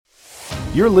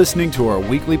You're listening to our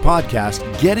weekly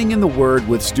podcast, Getting in the Word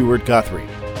with Stuart Guthrie.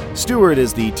 Stuart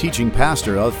is the teaching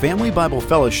pastor of Family Bible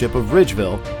Fellowship of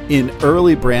Ridgeville in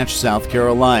Early Branch, South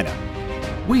Carolina.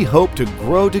 We hope to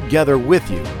grow together with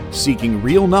you, seeking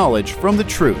real knowledge from the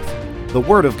truth, the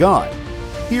Word of God.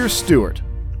 Here's Stuart.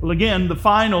 Well, again, the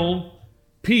final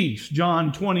piece,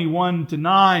 John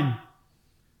 21-9.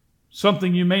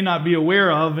 Something you may not be aware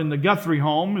of in the Guthrie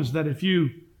home is that if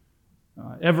you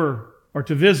ever are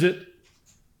to visit,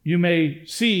 you may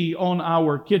see on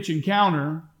our kitchen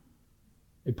counter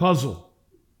a puzzle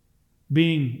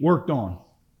being worked on.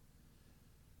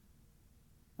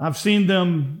 I've seen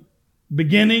them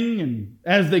beginning, and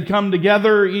as they come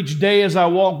together each day as I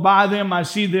walk by them, I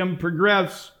see them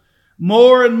progress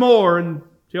more and more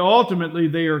until ultimately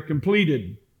they are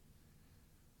completed.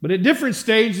 But at different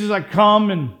stages I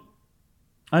come and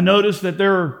I notice that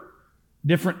there are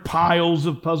different piles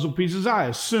of puzzle pieces. I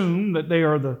assume that they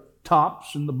are the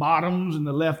tops and the bottoms and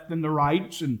the left and the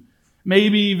rights, and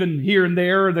maybe even here and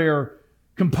there they're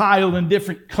compiled in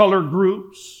different color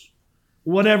groups.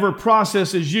 Whatever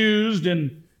process is used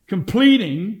in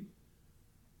completing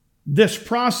this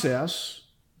process,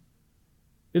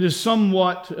 it is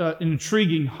somewhat an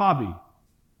intriguing hobby.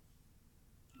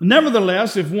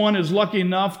 Nevertheless, if one is lucky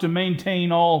enough to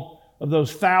maintain all of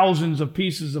those thousands of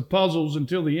pieces of puzzles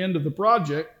until the end of the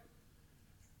project,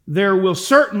 there will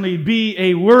certainly be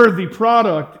a worthy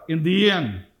product in the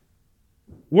end.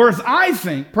 Worth, I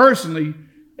think, personally,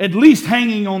 at least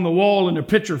hanging on the wall in a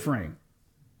picture frame.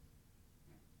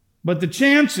 But the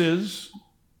chances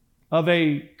of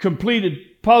a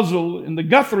completed puzzle in the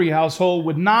Guthrie household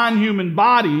with 9 human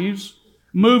bodies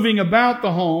moving about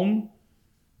the home,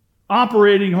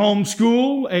 operating home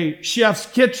school, a chef's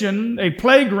kitchen, a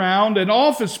playground, an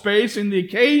office space, and the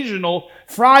occasional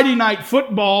Friday night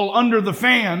football under the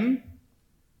fan,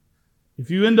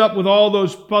 if you end up with all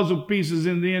those puzzle pieces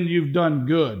in the end, you've done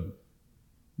good.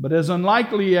 But as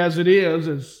unlikely as it is,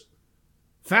 as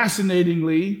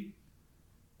fascinatingly,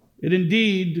 it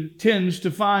indeed tends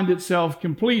to find itself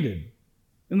completed.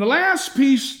 And the last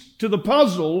piece to the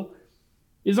puzzle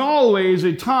is always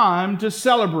a time to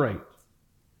celebrate.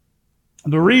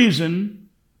 The reason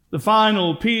the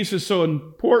final piece is so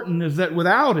important is that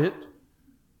without it,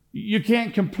 you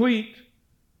can't complete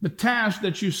the task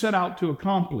that you set out to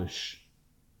accomplish.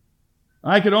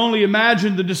 I could only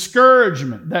imagine the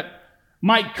discouragement that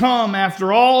might come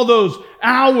after all those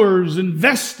hours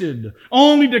invested,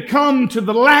 only to come to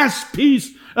the last piece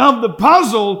of the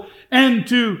puzzle and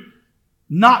to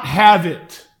not have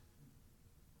it.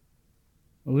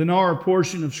 Well, in our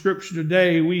portion of Scripture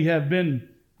today, we have been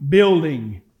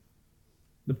building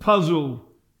the puzzle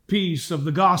piece of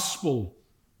the gospel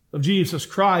of Jesus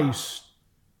Christ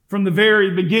from the very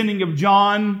beginning of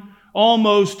John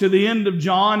almost to the end of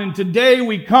John. And today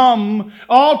we come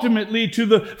ultimately to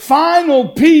the final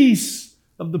piece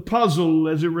of the puzzle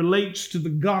as it relates to the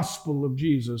gospel of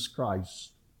Jesus Christ.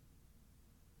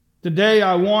 Today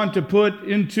I want to put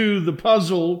into the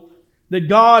puzzle that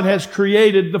God has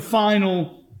created the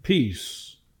final piece.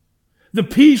 The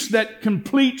piece that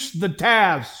completes the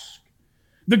task.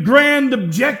 The grand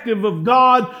objective of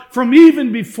God from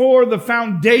even before the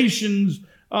foundations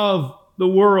of the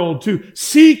world, to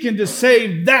seek and to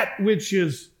save that which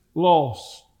is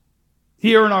lost.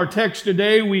 Here in our text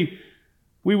today, we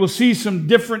will see some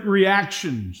different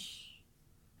reactions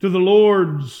to the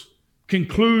Lord's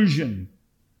conclusion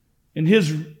in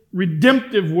His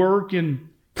redemptive work in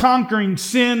conquering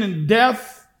sin and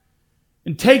death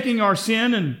and taking our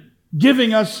sin and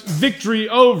giving us victory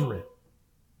over it.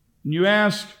 And you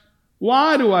ask,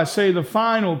 why do I say the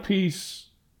final piece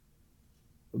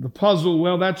of the puzzle?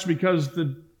 Well, that's because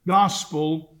the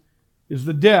gospel is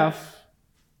the death,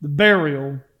 the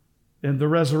burial, and the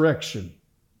resurrection.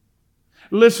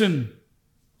 Listen,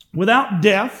 without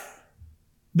death,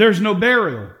 there's no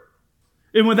burial.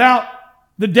 And without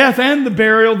the death and the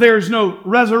burial, there's no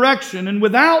resurrection. And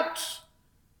without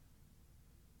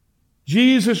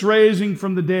Jesus raising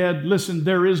from the dead, listen,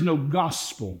 there is no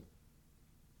gospel.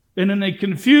 And in a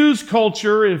confused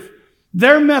culture, if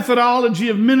their methodology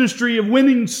of ministry of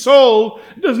winning soul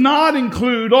does not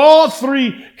include all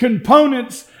 3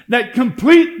 components that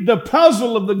complete the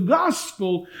puzzle of the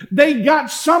gospel, they got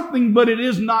something, but it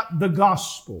is not the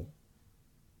gospel.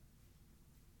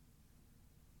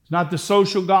 It's not the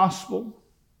social gospel.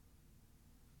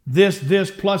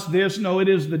 This plus this. No, it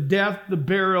is the death, the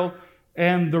burial,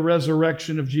 and the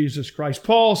resurrection of Jesus Christ.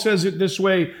 Paul says it this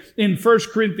way in 1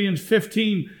 Corinthians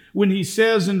 15 when he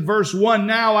says in verse 1,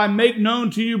 "Now I make known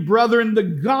to you, brethren, the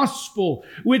gospel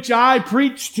which I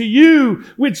preached to you,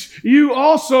 which you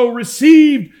also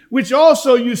received, which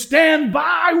also you stand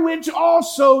by, which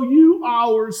also you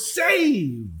are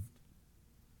saved,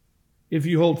 if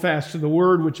you hold fast to the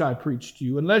word which I preached to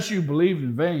you, unless you believed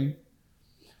in vain."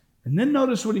 And then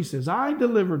notice what he says, "I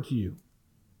delivered to you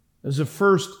as of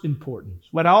first importance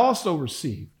what I also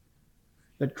received,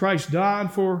 that Christ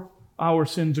died for our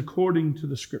sins according to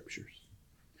the Scriptures,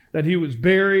 that He was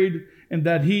buried, and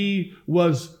that He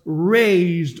was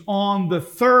raised on the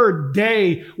third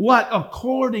day." What?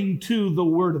 According to the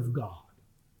Word of God.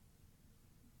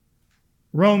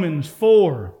 Romans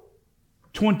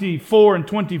 4:24 and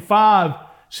 25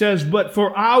 says, "But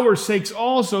for our sakes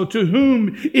also, to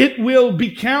whom it will be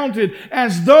counted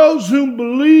as those who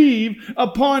believe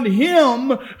upon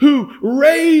Him who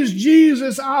raised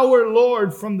Jesus our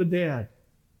Lord from the dead.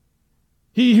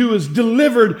 He who was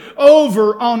delivered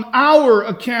over on our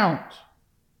account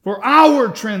for our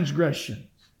transgressions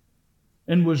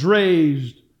and was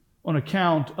raised on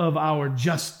account of our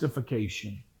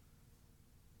justification."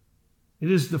 It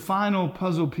is the final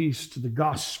puzzle piece to the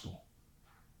gospel.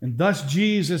 And thus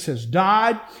Jesus has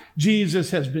died,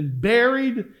 Jesus has been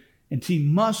buried, and He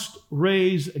must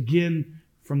rise again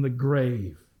from the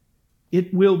grave.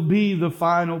 It will be the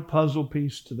final puzzle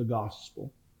piece to the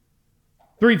gospel.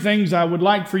 Three things I would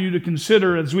like for you to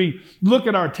consider as we look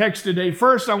at our text today.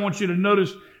 First, I want you to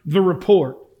notice the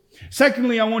report.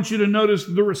 Secondly, I want you to notice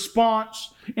the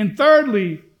response. And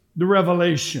thirdly, the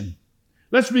revelation.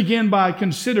 Let's begin by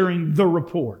considering the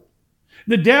report.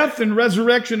 The death and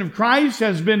resurrection of Christ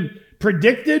has been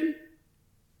predicted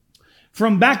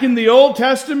from back in the Old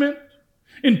Testament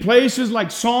in places like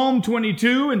Psalm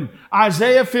 22 and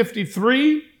Isaiah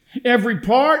 53. Every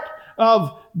part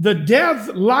of the death,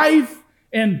 life,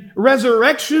 and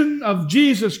resurrection of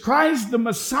Jesus Christ, the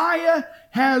Messiah,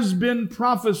 has been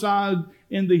prophesied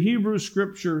in the Hebrew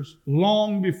Scriptures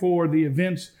long before the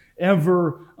events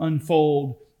ever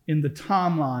unfold in the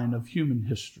timeline of human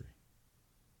history.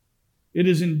 It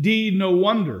is indeed no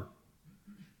wonder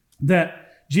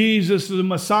that Jesus, the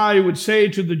Messiah, would say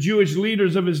to the Jewish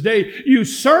leaders of His day, "You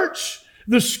search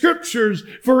the Scriptures,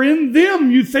 for in them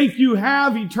you think you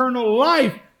have eternal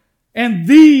life, and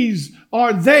these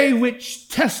are they which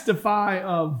testify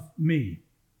of me."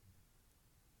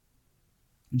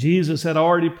 Jesus had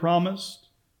already promised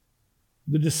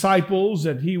the disciples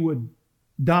that He would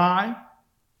die,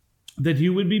 that He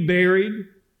would be buried,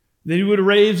 that He would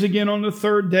rise again on the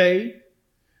third day.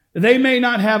 They may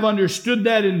not have understood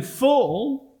that in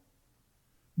full,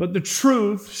 but the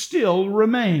truth still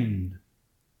remained.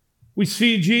 We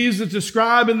see Jesus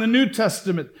describe in the New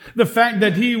Testament the fact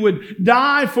that He would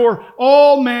die for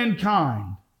all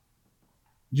mankind.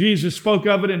 Jesus spoke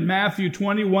of it in Matthew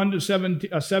 21 to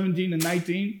 17 and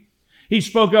 19. He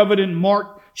spoke of it in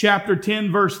Mark chapter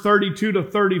 10, verse 32 to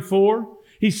 34.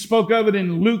 He spoke of it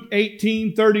in Luke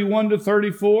 18, 31 to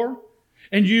 34.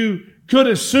 And you could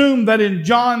assume that in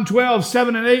John 12,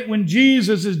 7 and 8, when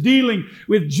Jesus is dealing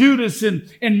with Judas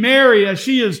and Mary as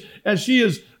she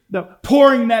is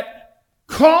pouring that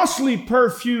costly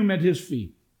perfume at His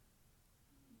feet.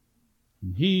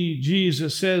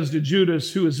 Jesus says to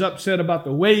Judas, who is upset about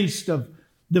the waste of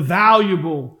the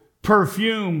valuable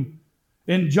perfume,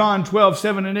 in John 12,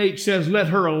 7 and 8 says, "Let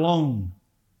her alone,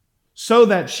 so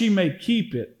that she may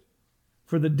keep it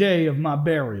for the day of my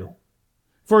burial.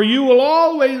 For you will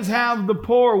always have the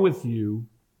poor with you,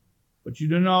 but you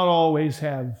do not always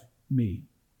have me."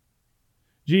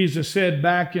 Jesus said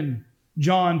back in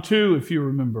John 2, if you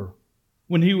remember,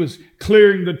 when He was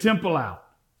clearing the temple out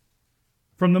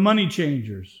from the money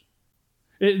changers.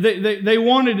 They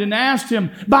wanted and asked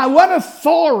Him, "By what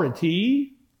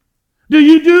authority do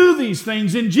you do these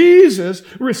things?" And Jesus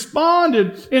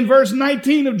responded in verse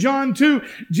 19 of John 2.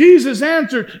 Jesus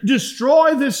answered,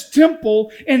 "Destroy this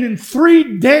temple, and in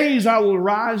 3 days I will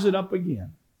rise it up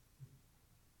again."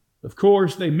 Of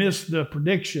course, they missed the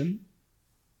prediction.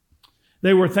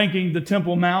 They were thinking the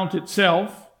Temple Mount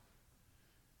itself.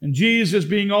 And Jesus,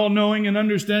 being all-knowing and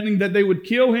understanding that they would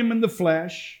kill Him in the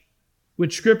flesh,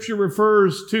 which Scripture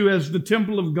refers to as the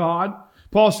temple of God.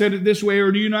 Paul said it this way,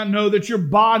 "Or do you not know that your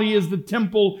body is the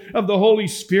temple of the Holy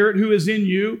Spirit who is in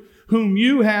you, whom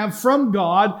you have from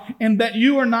God, and that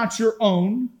you are not your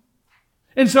own?"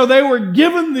 And so they were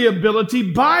given the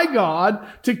ability by God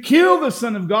to kill the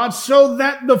Son of God so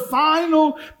that the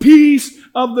final piece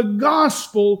of the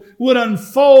gospel would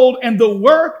unfold and the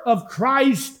work of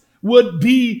Christ would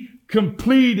be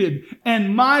completed.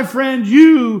 And my friend,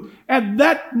 you at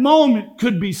that moment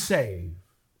could be saved.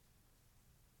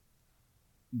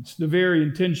 It's the very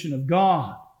intention of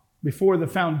God before the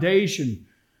foundation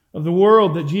of the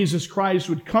world that Jesus Christ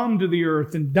would come to the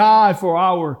earth and die for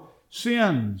our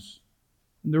sins.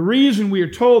 And the reason we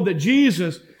are told that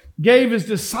Jesus gave His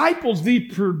disciples the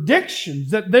predictions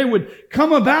that they would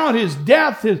come about His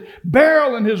death, His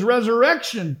burial, and His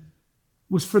resurrection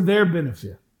was for their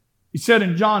benefit. He said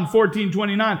in John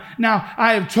 14:29, "Now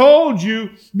I have told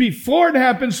you before it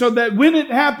happens so that when it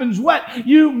happens, what?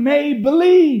 You may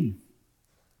believe."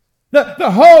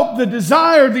 The hope, the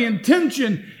desire, the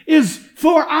intention is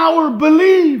for our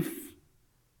belief.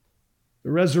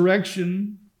 The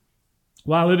resurrection,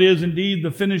 while it is indeed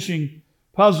the finishing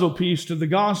puzzle piece to the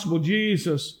gospel,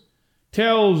 Jesus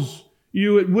tells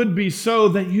you it would be so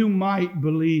that you might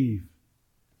believe.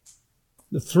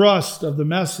 The thrust of the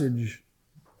message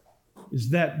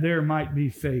is that there might be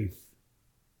faith.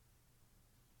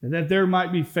 And that there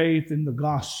might be faith in the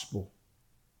gospel.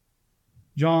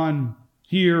 John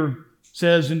here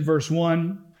says in verse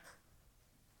 1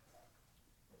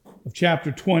 of chapter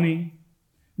 20,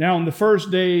 "Now on the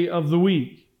first day of the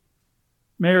week,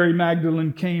 Mary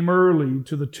Magdalene came early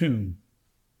to the tomb,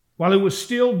 while it was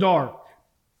still dark,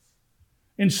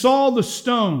 and saw the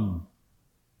stone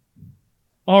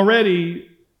already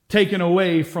taken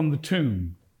away from the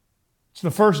tomb." It's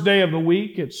the first day of the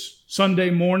week. It's Sunday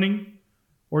morning,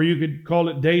 or you could call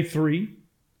it day 3.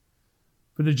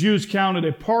 For the Jews counted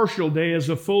a partial day as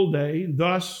a full day.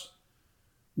 Thus,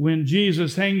 when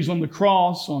Jesus hangs on the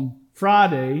cross on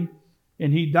Friday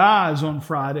and He dies on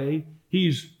Friday,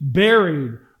 He's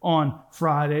buried on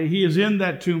Friday. He is in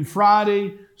that tomb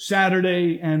Friday,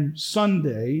 Saturday, and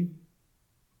Sunday.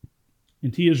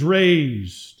 And He is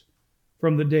raised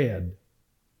from the dead.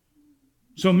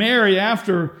 So Mary,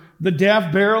 after the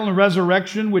death, burial, and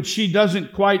resurrection, which she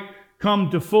doesn't quite come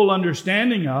to full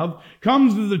understanding of,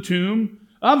 comes to the tomb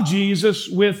of Jesus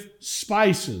with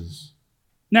spices.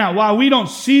 Now, while we don't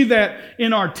see that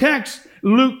in our text,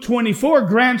 Luke 24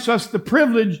 grants us the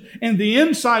privilege and the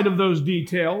insight of those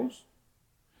details.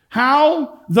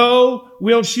 How, though,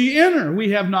 will she enter?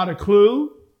 We have not a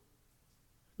clue.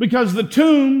 Because the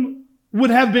tomb would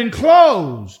have been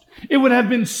closed. It would have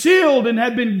been sealed and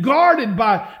had been guarded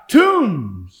by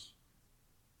tombs.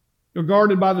 Or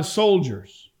guarded by the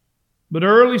soldiers. But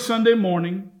early Sunday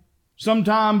morning,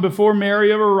 sometime before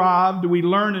Mary ever arrived, we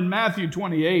learn in Matthew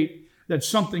 28 that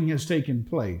something has taken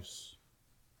place.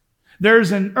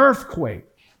 There's an earthquake.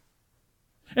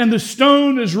 And the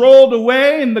stone is rolled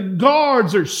away and the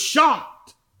guards are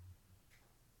shocked.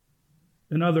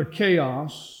 Another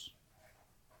chaos.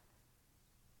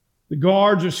 The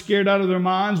guards are scared out of their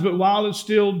minds, but while it's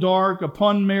still dark,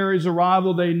 upon Mary's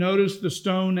arrival, they notice the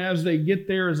stone as they get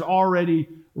there is already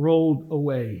rolled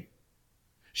away.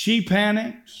 She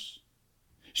panics.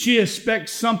 She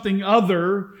expects something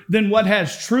other than what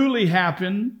has truly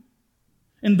happened.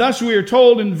 And thus we are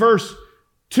told in verse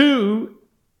 2,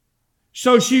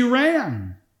 "So she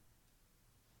ran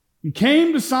and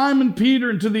came to Simon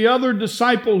Peter and to the other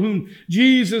disciple whom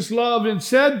Jesus loved and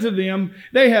said to them,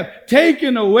 'They have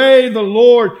taken away the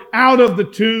Lord out of the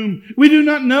tomb. We do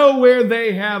not know where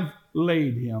they have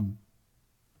laid Him.'"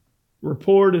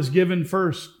 Report is given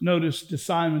first, notice, to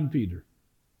Simon Peter.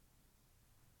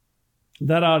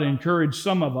 That ought to encourage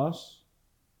some of us,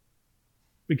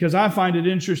 because I find it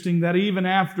interesting that even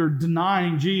after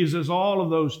denying Jesus all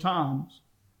of those times,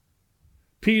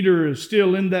 Peter is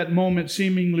still in that moment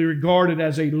seemingly regarded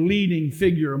as a leading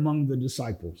figure among the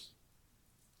disciples.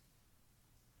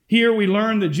 Here we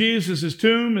learn that Jesus'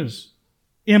 tomb is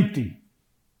empty.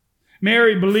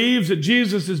 Mary believes that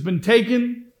Jesus has been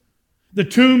taken. The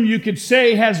tomb, you could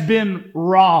say, has been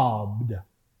robbed.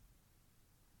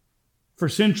 For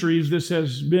centuries, this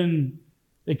has been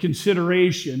a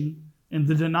consideration in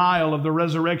the denial of the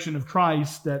resurrection of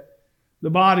Christ, that the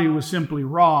body was simply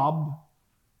robbed.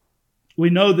 We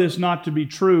know this not to be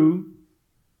true.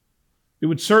 It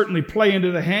would certainly play into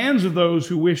the hands of those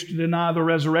who wish to deny the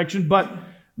resurrection, but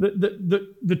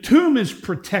the tomb is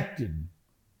protected.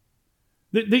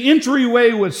 The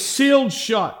entryway was sealed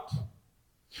shut.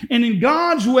 And in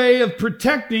God's way of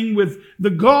protecting with the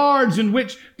guards in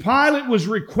which Pilate was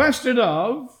requested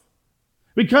of,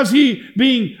 because He,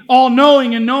 being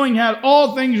all-knowing and knowing how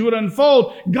all things would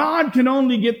unfold, God can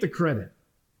only get the credit.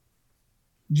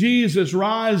 Jesus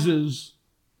rises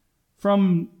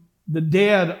from the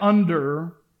dead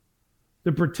under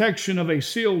the protection of a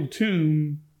sealed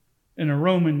tomb and a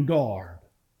Roman guard.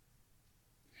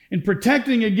 In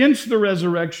protecting against the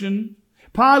resurrection,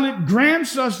 Pilate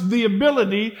grants us the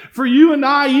ability for you and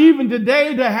I even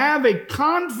today to have a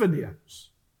confidence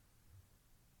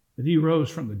that He rose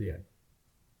from the dead,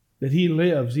 that He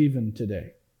lives even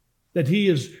today, that He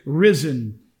is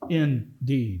risen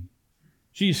indeed.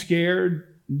 She's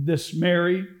scared, this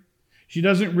Mary. She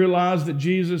doesn't realize that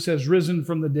Jesus has risen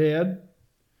from the dead.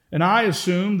 And I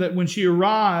assume that when she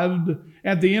arrived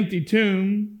at the empty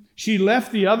tomb, she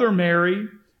left the other Mary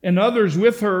and others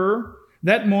with her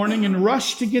that morning and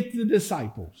rushed to get the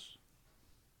disciples,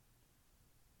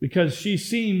 because she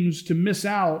seems to miss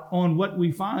out on what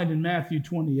we find in Matthew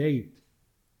 28.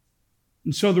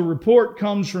 And so the report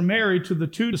comes from Mary to the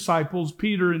two disciples,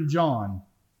 Peter and John.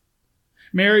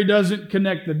 Mary doesn't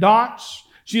connect the dots.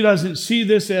 She doesn't see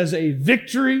this as a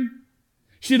victory.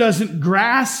 She doesn't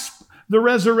grasp the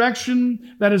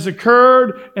resurrection that has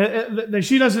occurred.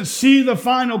 She doesn't see the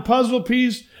final puzzle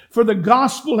piece, for the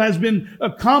gospel has been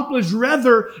accomplished.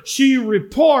 Rather, she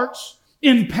reports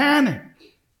in panic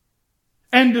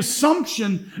and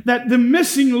assumption that the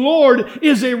missing Lord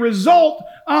is a result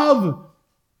of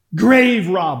grave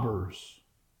robbers.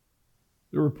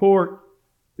 The report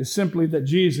is simply that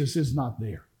Jesus is not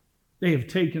there. They have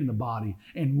taken the body.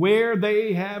 And where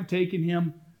they have taken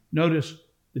Him, notice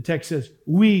the text says,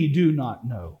 we do not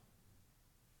know.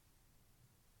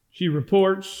 She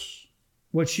reports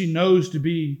what she knows to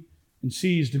be and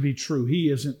sees to be true. He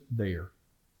isn't there.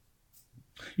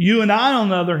 You and I, on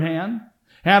the other hand,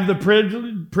 have the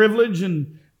privilege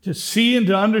and to see and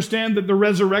to understand that the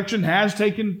resurrection has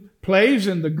taken place.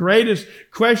 And the greatest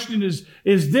question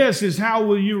is how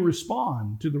will you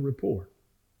respond to the report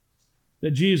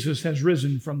that Jesus has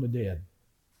risen from the dead?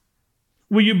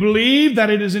 Will you believe that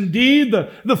it is indeed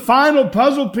the final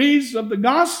puzzle piece of the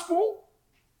gospel?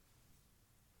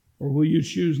 Or will you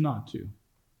choose not to?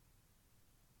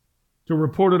 To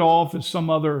report it off as some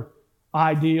other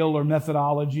ideal or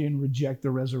methodology and reject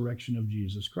the resurrection of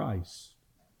Jesus Christ?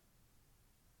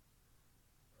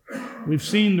 We've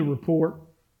seen the report.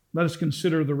 Let us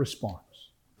consider the response.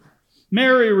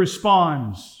 Mary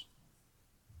responds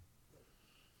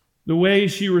the way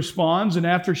she responds, and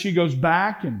after she goes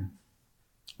back and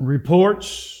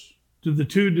reports to the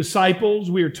two disciples,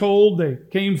 we are told they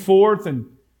came forth and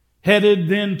headed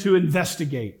then to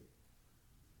investigate.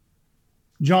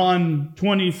 John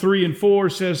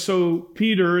 23:4 says, so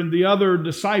Peter and the other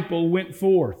disciple went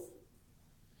forth,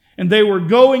 and they were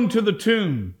going to the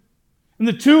tomb, and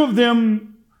the two of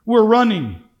them were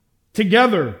running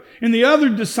together, and the other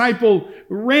disciple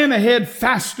ran ahead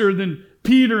faster than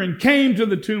Peter and came to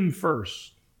the tomb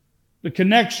first. The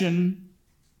connection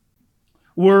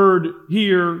word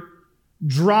here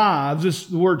drives,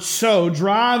 the word so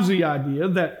drives the idea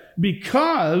that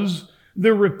because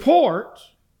the report,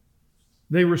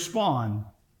 they respond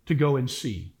to go and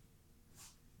see.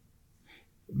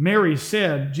 Mary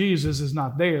said Jesus is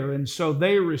not there, and so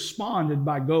they responded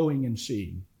by going and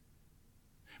seeing.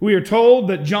 We are told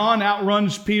that John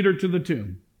outruns Peter to the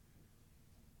tomb.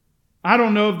 I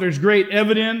don't know if there's great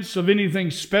evidence of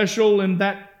anything special in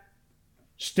that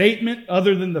statement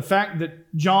other than the fact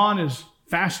that John is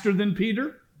faster than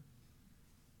Peter.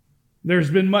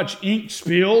 There's been much ink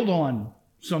spilled on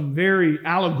some very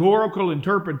allegorical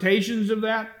interpretations of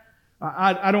that.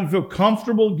 I don't feel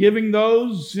comfortable giving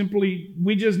those. Simply,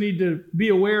 we just need to be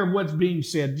aware of what's being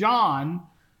said. John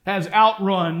has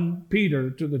outrun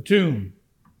Peter to the tomb.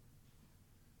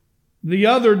 The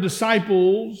other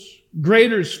disciples'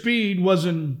 greater speed was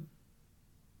an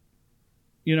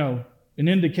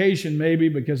indication maybe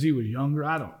because he was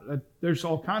younger. There's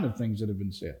all kind of things that have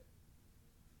been said.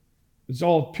 It's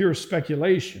all pure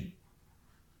speculation.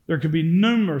 There could be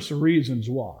numerous reasons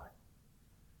why.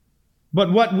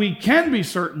 But what we can be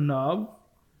certain of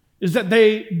is that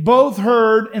they both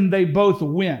heard and they both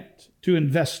went to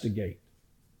investigate.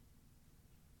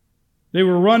 They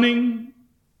were running,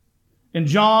 and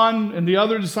John and the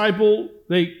other disciple,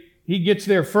 he gets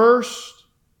there first.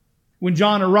 When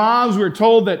John arrives, we're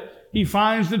told that he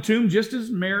finds the tomb just as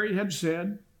Mary had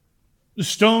said. The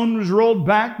stone was rolled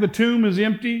back, the tomb is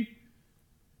empty.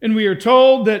 And we are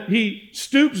told that he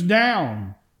stoops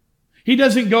down. He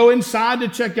doesn't go inside to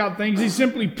check out things. He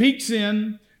simply peeks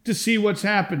in to see what's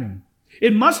happening.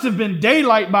 It must have been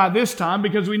daylight by this time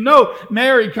because we know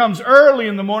Mary comes early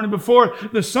in the morning before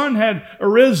the sun had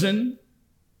arisen,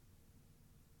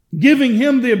 giving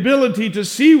him the ability to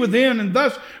see within. And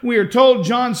thus we are told,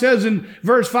 John says in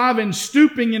verse 5, and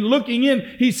stooping and looking in,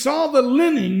 he saw the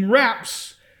linen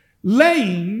wraps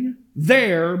laying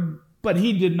there, but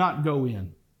he did not go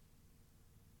in.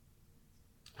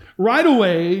 Right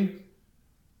away,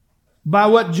 by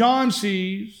what John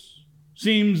sees,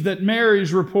 seems that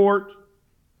Mary's report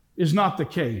is not the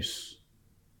case.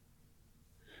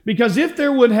 Because if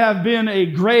there would have been a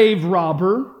grave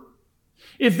robber,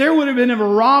 if there would have been a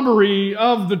robbery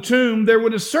of the tomb, there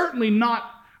would have certainly not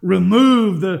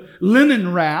removed the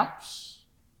linen wraps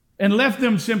and left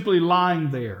them simply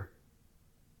lying there.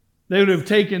 They would have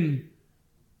taken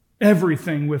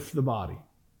everything with the body.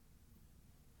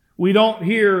 We don't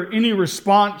hear any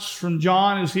response from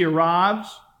John as he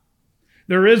arrives.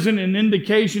 There isn't an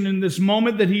indication in this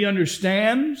moment that he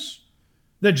understands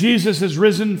that Jesus has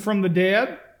risen from the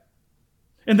dead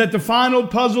and that the final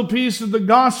puzzle piece of the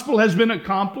gospel has been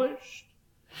accomplished.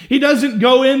 He doesn't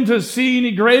go in to see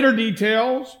any greater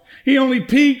details. He only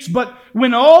peeks, but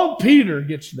when old Peter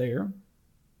gets there,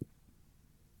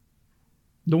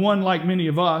 the one like many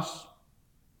of us,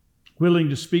 willing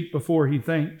to speak before he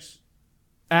thinks,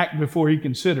 act before he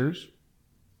considers,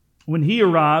 when he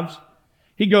arrives,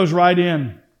 he goes right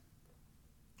in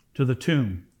to the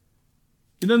tomb.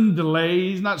 He doesn't delay.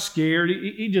 He's not scared.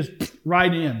 He just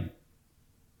right in.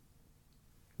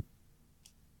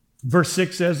 Verse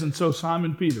 6 says, "And so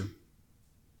Simon Peter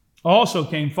also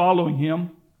came following him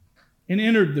and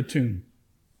entered the tomb.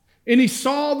 And he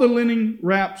saw the linen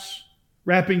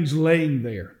wrappings laying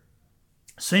there.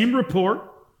 Same report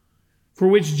for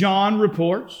which John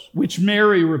reports, which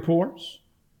Mary reports.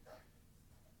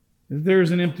 There's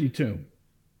an empty tomb.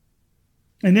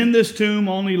 And in this tomb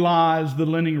only lies the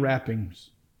linen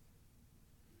wrappings.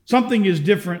 Something is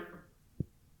different,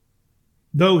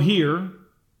 though here,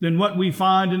 than what we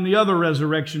find in the other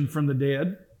resurrection from the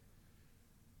dead.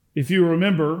 If you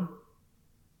remember,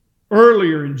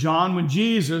 earlier in John, when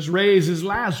Jesus raises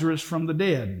Lazarus from the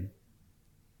dead.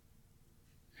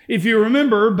 If you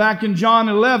remember, back in John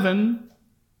 11,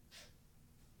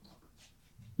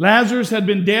 Lazarus had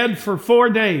been dead for 4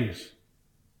 days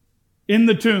in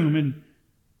the tomb, and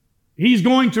he's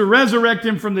going to resurrect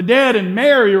him from the dead, and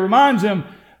Mary reminds him,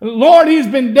 "Lord, he's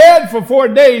been dead for 4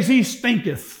 days. He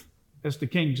stinketh." That's the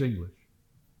King's English.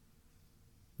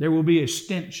 There will be a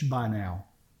stench by now.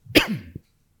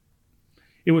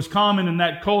 It was common in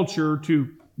that culture to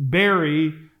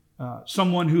bury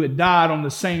someone who had died on the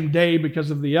same day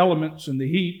because of the elements and the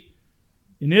heat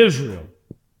in Israel.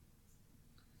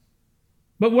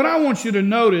 But what I want you to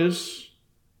notice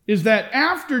is that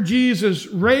after Jesus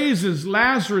raises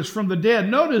Lazarus from the dead,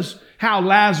 notice how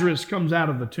Lazarus comes out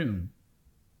of the tomb.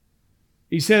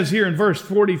 He says here in verse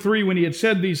 43, when he had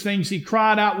said these things, he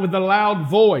cried out with a loud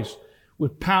voice,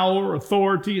 with power,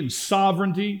 authority, and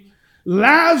sovereignty,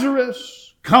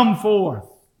 "Lazarus, come forth."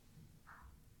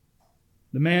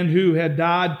 The man who had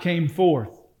died came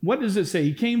forth. What does it say?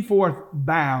 He came forth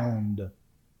bound.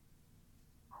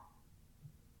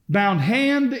 Bound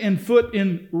hand and foot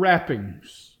in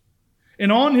wrappings.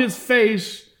 And on his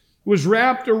face was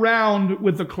wrapped around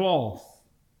with a cloth.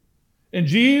 And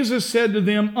Jesus said to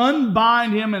them,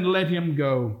 "Unbind him and let him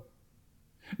go."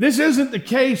 This isn't the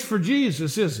case for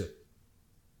Jesus, is it?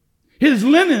 His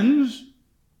linens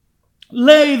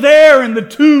lay there in the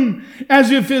tomb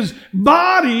as if his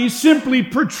body simply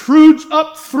protrudes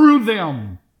up through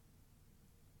them,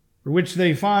 for which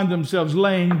they find themselves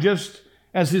laying just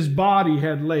as his body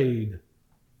had laid.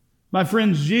 My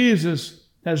friends, Jesus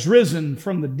has risen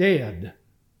from the dead.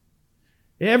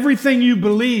 Everything you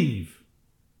believe,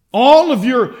 all of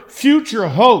your future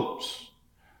hopes,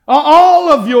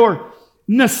 all of your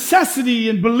necessity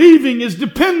in believing is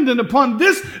dependent upon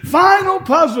this final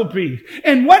puzzle piece.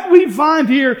 And what we find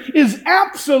here is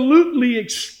absolutely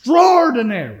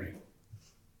extraordinary.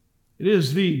 It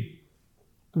is the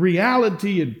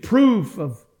reality and proof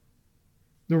of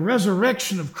the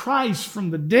resurrection of Christ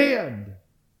from the dead.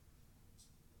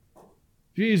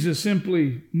 Jesus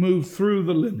simply moved through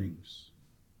the linens.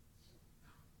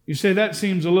 You say that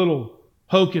seems a little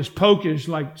hocus pocus,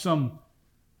 like some,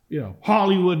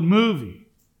 Hollywood movie.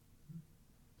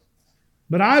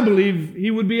 But I believe he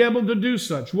would be able to do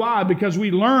such. Why? Because we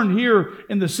learn here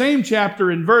in the same chapter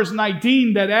in verse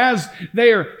 19 that as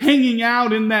they are hanging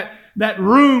out in that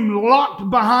room locked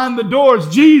behind the doors,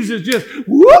 Jesus just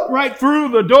whoop right through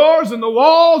the doors and the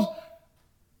walls,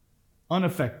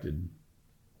 unaffected.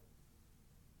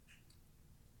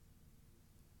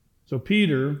 So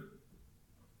Peter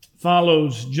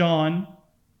follows John,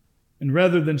 and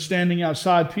rather than standing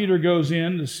outside, Peter goes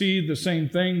in to see the same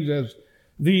things as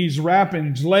these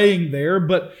wrappings laying there,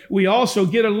 but we also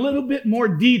get a little bit more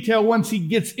detail once he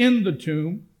gets in the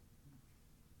tomb.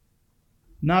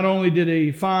 Not only did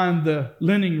he find the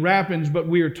linen wrappings, but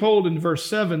we are told in verse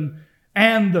 7,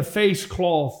 and the face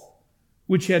cloth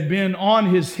which had been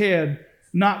on his head,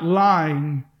 not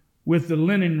lying with the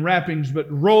linen wrappings,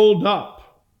 but rolled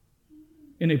up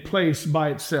in a place by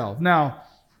itself. Now,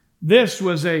 This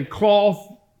was a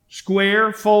cloth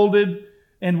square folded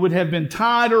and would have been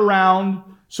tied around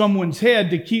someone's head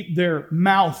to keep their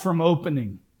mouth from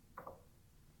opening.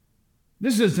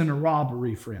 This isn't a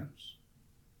robbery, friends.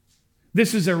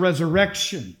 This is a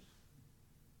resurrection.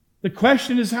 The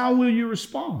question is, how will you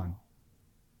respond?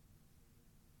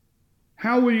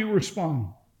 How will you respond?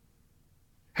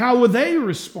 How will they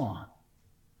respond?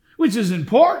 Which is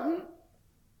important.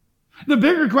 The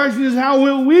bigger question is, how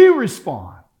will we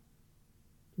respond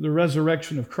to the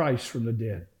resurrection of Christ from the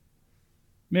dead?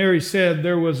 Mary said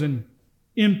there was an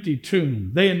empty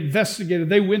tomb. They investigated.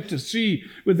 They went to see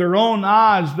with their own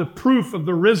eyes the proof of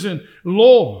the risen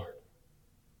Lord.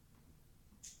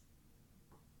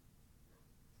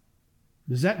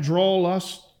 Does that draw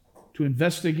us to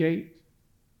investigate,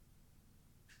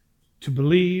 to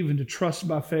believe, and to trust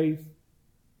by faith?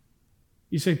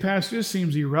 You say, Pastor, this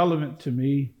seems irrelevant to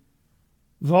me.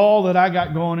 With all that I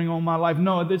got going on in my life.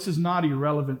 No, this is not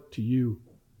irrelevant to you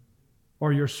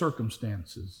or your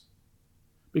circumstances.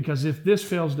 Because if this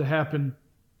fails to happen,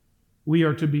 we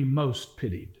are to be most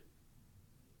pitied.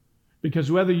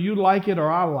 Because whether you like it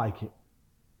or I like it,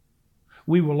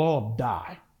 we will all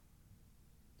die.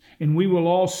 And we will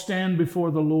all stand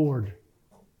before the Lord.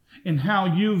 And how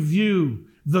you view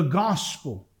the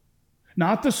gospel,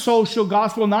 not the social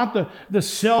gospel, not the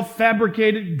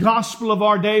self-fabricated gospel of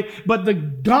our day, but the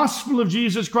gospel of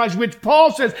Jesus Christ, which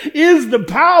Paul says is the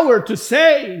power to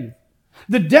save.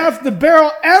 The death, the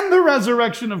burial, and the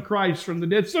resurrection of Christ from the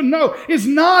dead. So no, it's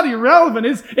not irrelevant.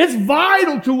 It's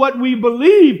vital to what we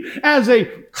believe as a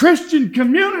Christian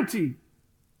community.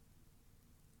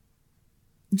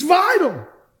 It's vital.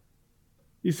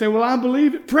 You say, well, I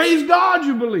believe it. Praise God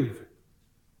you believe it.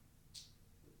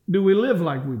 Do we live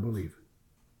like we believe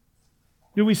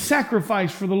it? Do we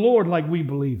sacrifice for the Lord like we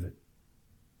believe it?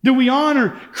 Do we honor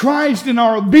Christ in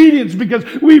our obedience because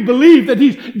we believe that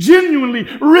He's genuinely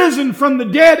risen from the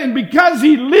dead, and because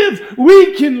He lives,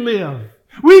 we can live.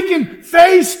 We can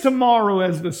face tomorrow,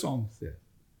 as the song said.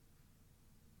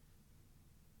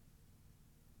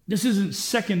 This isn't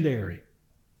secondary.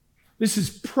 This is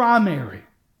primary.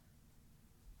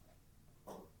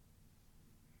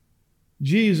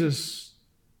 Jesus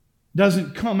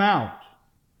doesn't come out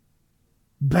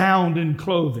bound in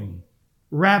clothing,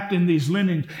 wrapped in these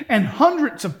linens, and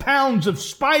hundreds of pounds of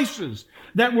spices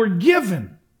that were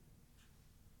given.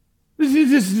 This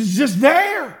is just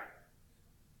there.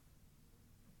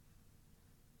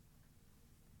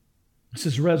 This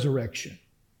is resurrection.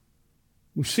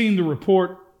 We've seen the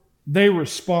report. They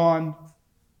respond.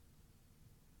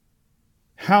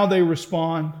 How they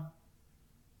respond.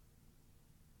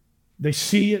 They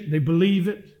see it. They believe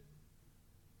it.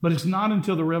 But it's not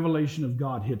until the revelation of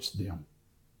God hits them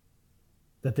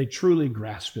that they truly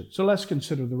grasp it. So let's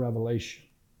consider the revelation.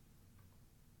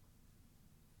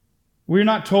 We're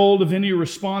not told of any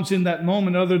response in that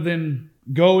moment other than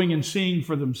going and seeing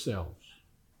for themselves.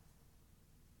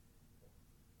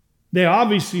 They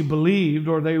obviously believed,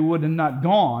 or they would have not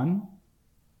gone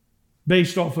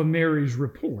based off of Mary's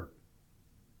report.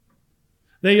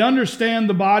 They understand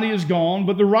the body is gone,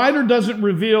 but the writer doesn't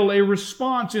reveal a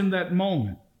response in that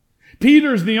moment.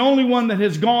 Peter's the only one that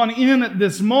has gone in at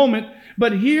this moment,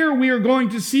 but here we are going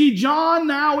to see John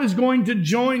now is going to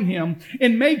join him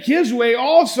and make his way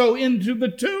also into the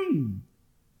tomb.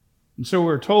 And so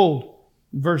we're told,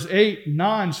 verse 8 and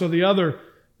 9, so the other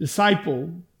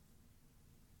disciple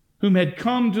whom had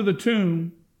come to the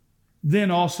tomb then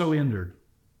also entered.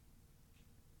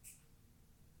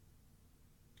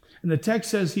 And the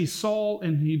text says he saw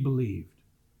and he believed.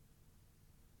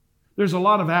 There's a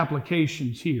lot of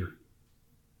applications here.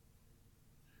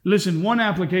 Listen, one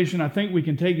application I think we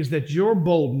can take is that your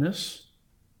boldness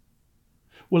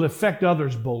will affect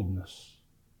others' boldness.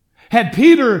 Had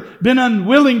Peter been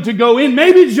unwilling to go in,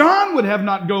 maybe John would have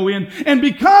not go in. And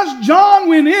because John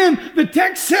went in, the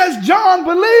text says John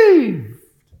believed.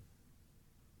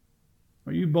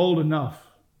 Are you bold enough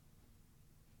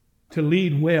to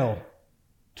lead well,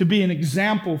 to be an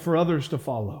example for others to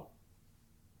follow?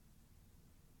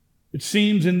 It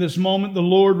seems in this moment the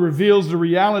Lord reveals the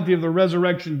reality of the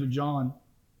resurrection to John.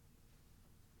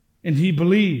 And he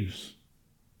believes.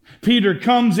 Peter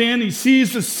comes in, he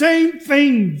sees the same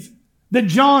things that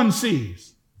John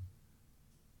sees.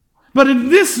 But in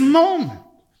this moment,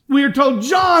 we are told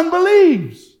John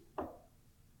believes.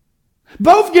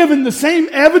 Both given the same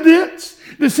evidence,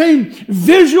 the same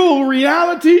visual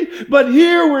reality, but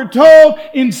here we're told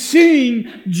in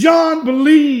seeing, John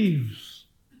believes.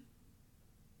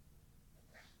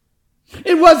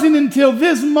 It wasn't until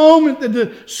this moment that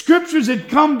the Scriptures had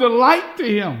come to light to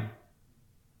him.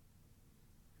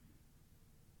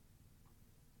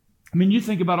 I mean, you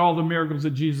think about all the miracles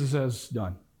that Jesus has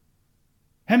done.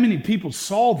 How many people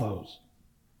saw those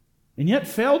and yet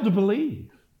failed to believe?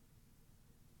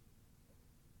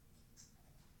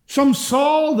 Some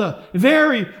saw the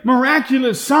very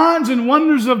miraculous signs and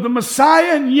wonders of the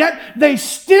Messiah, and yet they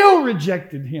still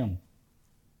rejected him.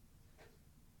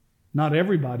 Not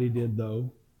everybody did,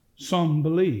 though. Some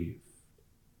believed.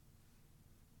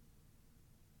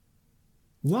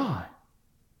 Why?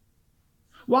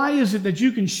 Why is it that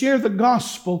you can share the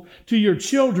gospel to your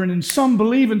children and some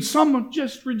believe and some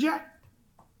just reject?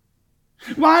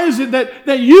 Why is it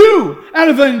that you, out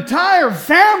of an entire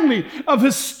family of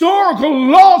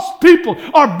historical lost people,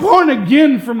 are born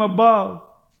again from above?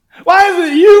 Why is it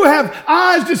that you have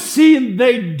eyes to see and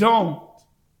they don't?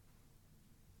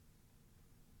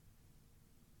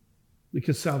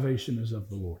 Because salvation is of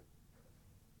the Lord.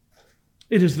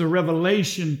 It is the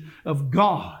revelation of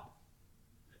God.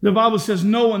 The Bible says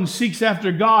no one seeks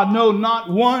after God, no,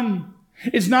 not one.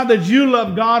 It's not that you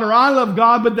love God or I love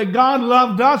God, but that God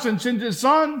loved us and sent His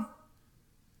Son.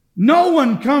 No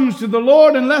one comes to the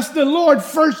Lord unless the Lord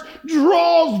first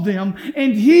draws them.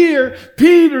 And here,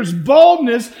 Peter's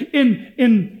boldness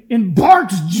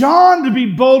embarks John to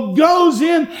be bold, goes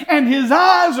in, and his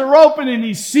eyes are open, and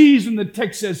he sees, and the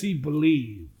text says he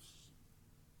believes.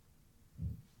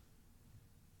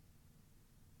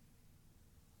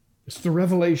 It's the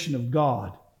revelation of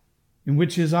God in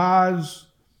which his eyes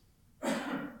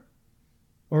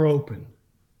are open.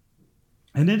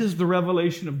 And it is the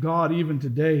revelation of God even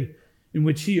today in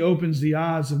which He opens the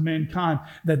eyes of mankind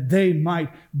that they might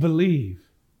believe.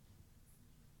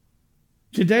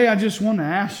 Today I just want to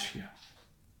ask you,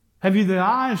 have you the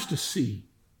eyes to see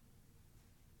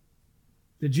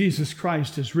that Jesus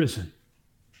Christ has risen,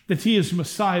 that He is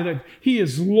Messiah, that He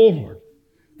is Lord,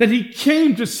 that He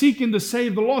came to seek and to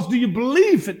save the lost? Do you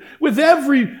believe it with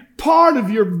every part of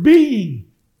your being?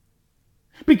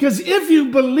 Because if you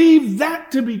believe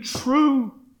that to be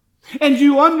true, and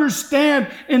you understand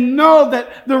and know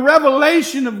that the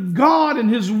revelation of God and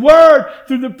His Word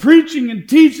through the preaching and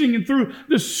teaching and through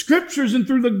the Scriptures and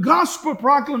through the gospel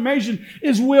proclamation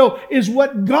is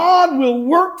what God will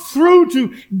work through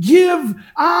to give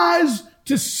eyes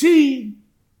to see,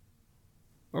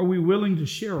 are we willing to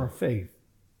share our faith?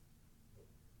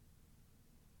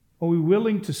 Are we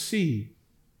willing to see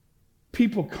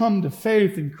people come to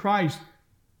faith in Christ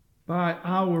by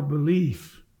our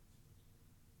belief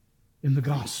in the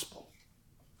gospel?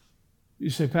 You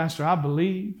say, Pastor, I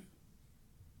believe.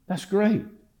 That's great.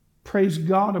 Praise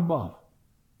God above.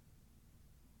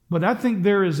 But I think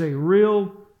there is a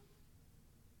real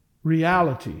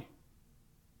reality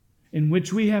in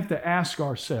which we have to ask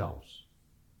ourselves,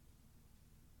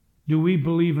 do we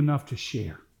believe enough to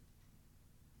share?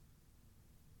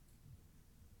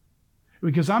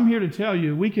 Because I'm here to tell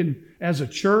you, we can, as a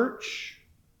church,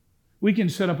 we can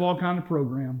set up all kinds of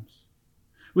programs.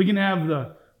 We can have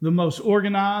the most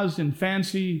organized and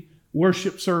fancy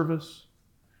worship service.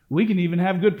 We can even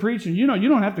have good preaching. You know, you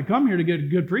don't have to come here to get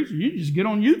good preaching. You just get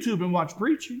on YouTube and watch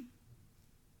preaching.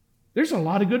 There's a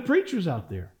lot of good preachers out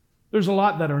there. There's a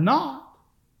lot that are not.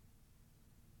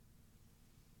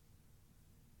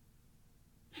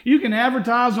 You can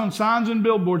advertise on signs and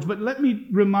billboards, but let me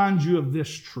remind you of this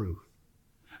truth.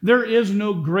 There is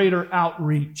no greater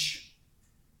outreach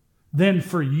than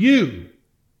for you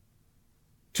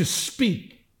to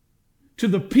speak to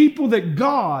the people that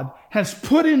God has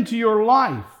put into your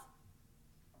life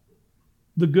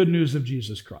the good news of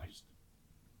Jesus Christ.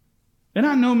 And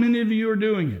I know many of you are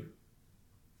doing it.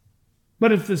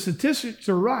 But if the statistics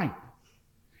are right,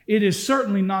 it is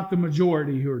certainly not the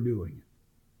majority who are doing it.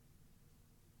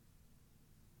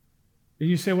 And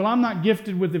you say, well, I'm not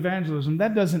gifted with evangelism.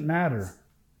 That doesn't matter.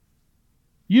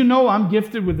 You know I'm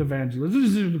gifted with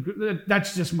evangelism.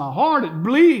 That's just my heart. It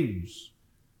bleeds.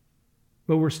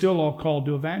 But we're still all called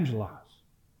to evangelize.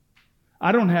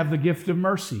 I don't have the gift of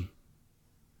mercy.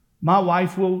 My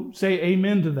wife will say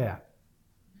amen to that.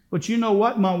 But you know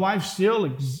what? My wife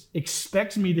still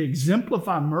expects me to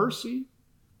exemplify mercy.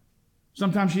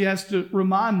 Sometimes she has to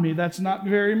remind me that's not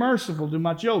very merciful to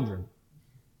my children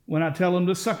when I tell them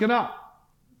to suck it up.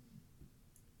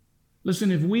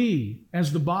 Listen, if we,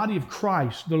 as the body of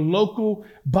Christ, the local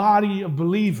body of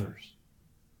believers,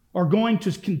 are going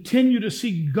to continue to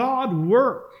see God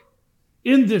work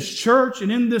in this church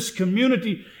and in this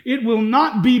community, it will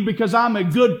not be because I'm a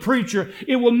good preacher.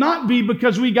 It will not be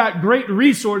because we got great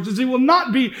resources. It will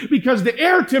not be because the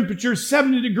air temperature is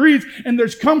 70 degrees and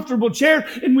there's comfortable chairs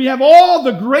and we have all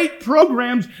the great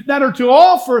programs that are to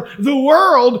offer the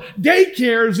world,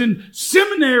 daycares and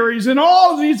seminaries and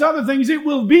all of these other things. It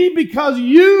will be because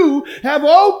you have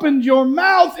opened your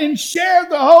mouth and shared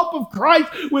the hope of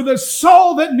Christ with a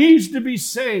soul that needs to be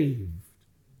saved.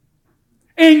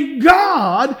 And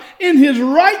God, in His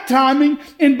right timing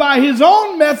and by His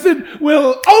own method,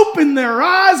 will open their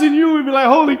eyes and you will be like,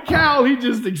 holy cow, he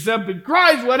just accepted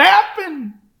Christ. What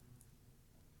happened?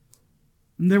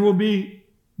 And there will be,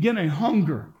 again, a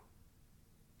hunger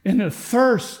and a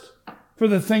thirst for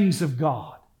the things of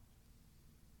God.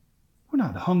 We're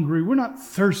not hungry. We're not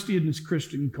thirsty in this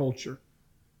Christian culture.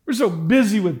 We're so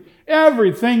busy with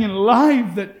everything in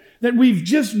life that we've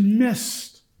just missed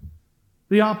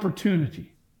the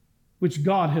opportunity which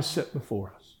God has set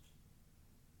before us.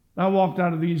 I walked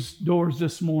out of these doors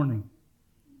this morning,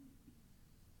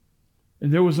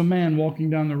 and there was a man walking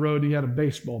down the road. He had a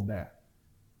baseball bat,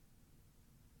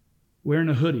 wearing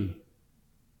a hoodie.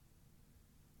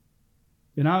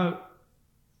 And I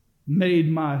made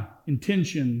my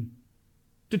intention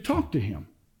to talk to him.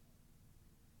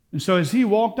 And so as he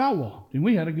walked, I walked, and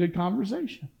we had a good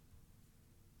conversation.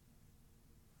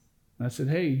 And I said,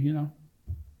 hey,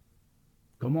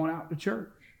 come on out to church.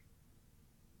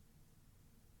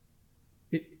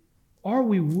 Are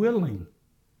we willing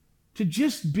to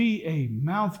just be a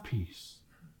mouthpiece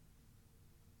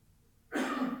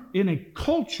in a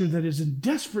culture that is in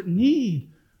desperate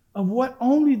need of what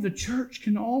only the church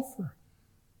can offer?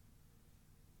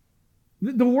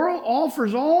 The world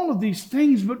offers all of these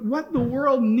things, but what the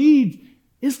world needs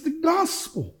is the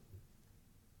gospel.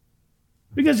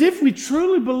 Because if we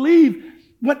truly believe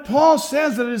what Paul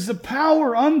says, that it is the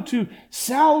power unto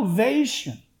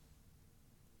salvation,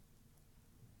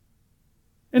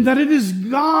 and that it is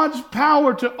God's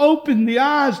power to open the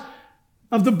eyes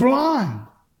of the blind,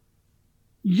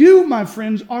 you, my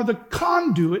friends, are the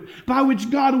conduit by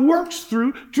which God works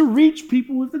through to reach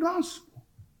people with the gospel.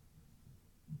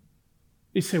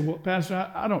 You say, well,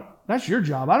 Pastor, I don't, that's your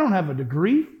job. I don't have a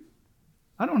degree.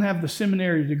 I don't have the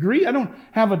seminary degree. I don't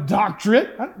have a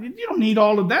doctorate. You don't need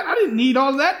all of that. I didn't need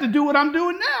all of that to do what I'm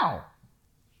doing now.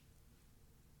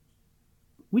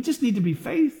 We just need to be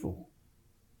faithful.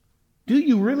 Do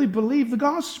you really believe the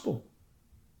gospel?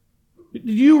 Do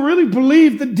you really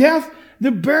believe the death,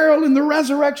 the burial, and the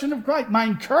resurrection of Christ? My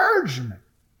encouragement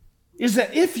is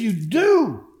that if you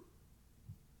do,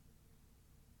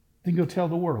 then go tell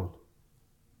the world.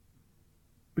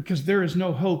 Because there is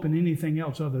no hope in anything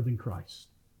else other than Christ.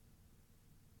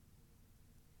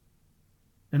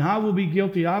 And I will be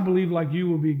guilty, I believe like you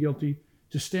will be guilty,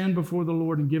 to stand before the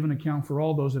Lord and give an account for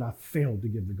all those that I failed to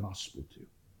give the gospel to.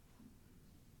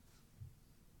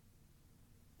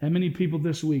 How many people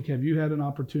this week have you had an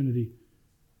opportunity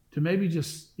to maybe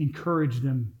just encourage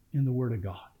them in the Word of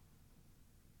God?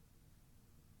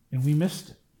 And we missed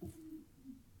it.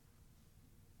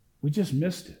 We just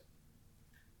missed it.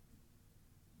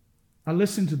 I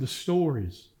listened to the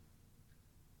stories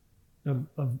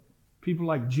of people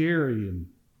like Jerry and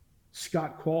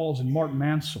Scott Qualls and Mark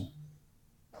Mansell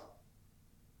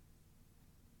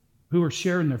who are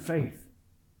sharing their faith,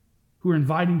 who are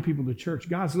inviting people to church.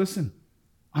 Guys, listen,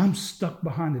 I'm stuck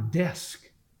behind a desk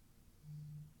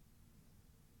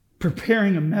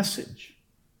preparing a message.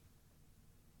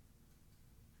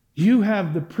 You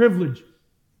have the privilege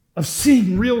of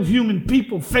seeing real human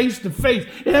people face to face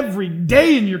every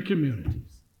day in your communities.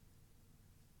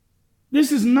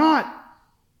 This is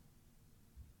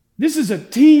a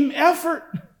team effort.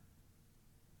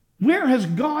 Where has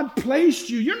God placed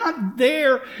you? You're not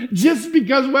there just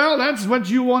because, well, that's what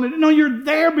you wanted. No, you're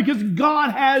there because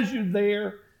God has you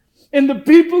there. And the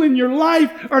people in your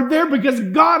life are there because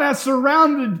God has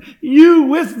surrounded you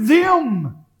with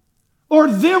them, or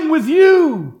them with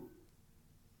you.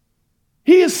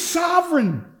 He is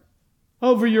sovereign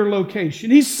over your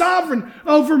location. He's sovereign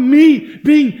over me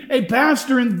being a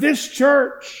pastor in this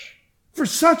church for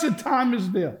such a time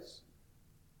as this.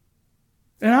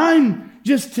 And I'm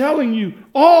just telling you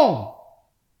all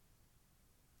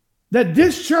that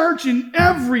this church and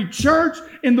every church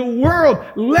in the world,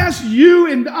 lest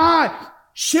you and I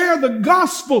share the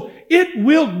gospel, it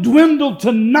will dwindle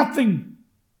to nothing.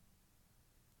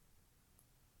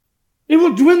 It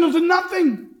will dwindle to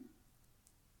nothing.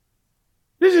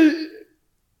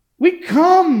 We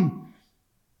come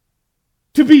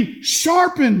to be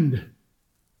sharpened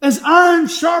as iron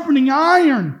sharpening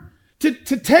iron, to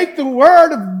take the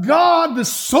word of God, the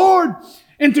sword,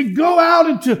 and to go out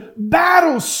into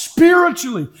battle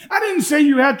spiritually. I didn't say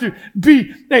you had to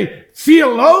be a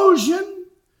theologian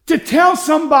to tell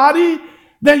somebody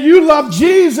that you love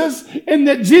Jesus and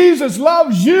that Jesus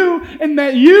loves you and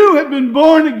that you have been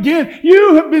born again.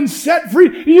 You have been set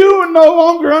free. You are no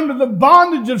longer under the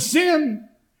bondage of sin.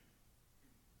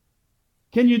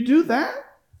 Can you do that?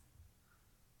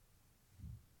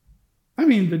 I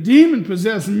mean, the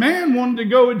demon-possessed man wanted to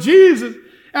go with Jesus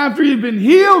after he'd been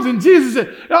healed, and Jesus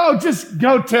said, oh, just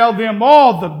go tell them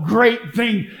all the great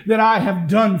thing that I have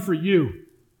done for you.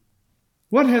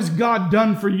 What has God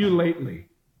done for you lately?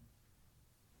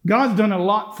 God's done a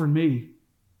lot for me.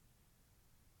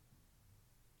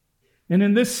 And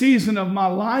in this season of my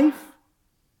life,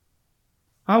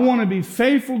 I want to be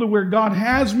faithful to where God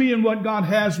has me and what God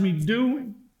has me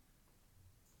doing.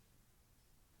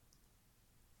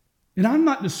 And I'm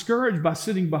not discouraged by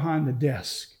sitting behind the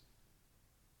desk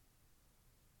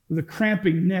with a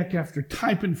cramping neck after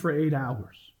typing for 8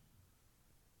 hours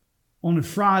on a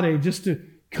Friday just to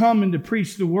come and to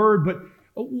preach the Word. But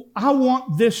I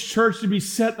want this church to be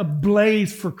set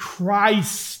ablaze for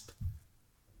Christ.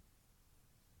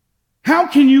 How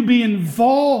can you be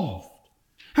involved?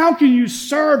 How can you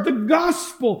serve the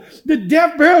gospel? The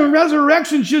death, burial, and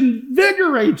resurrection should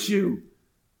invigorate you.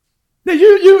 That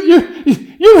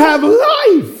you have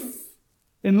life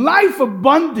and life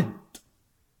abundant.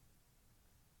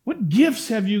 What gifts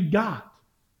have you got?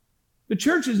 The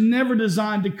church is never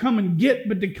designed to come and get,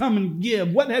 but to come and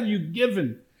give. What have you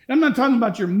given? I'm not talking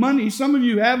about your money. Some of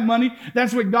you have money.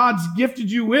 That's what God's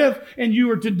gifted you with, and you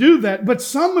are to do that. But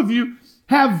some of you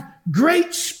have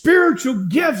great spiritual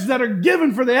gifts that are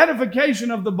given for the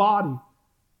edification of the body.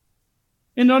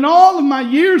 And in all of my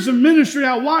years of ministry,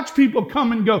 I watch people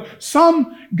come and go.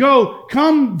 Some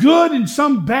come good, and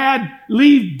some bad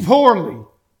leave poorly.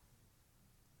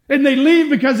 And they leave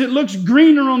because it looks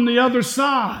greener on the other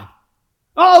side.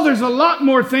 Oh, there's a lot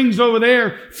more things over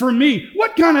there for me.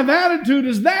 What kind of attitude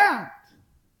is that?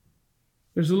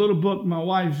 There's a little book my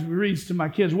wife reads to my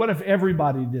kids. What if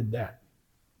everybody did that?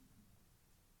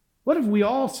 What if we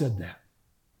all said that?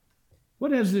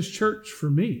 What has this church for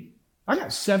me? I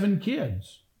got 7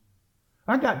 kids.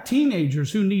 I got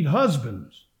teenagers who need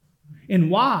husbands and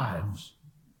wives.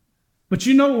 But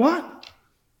you know what?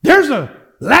 There's a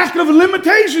lack of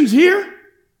limitations here.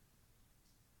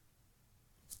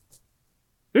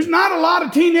 There's not a lot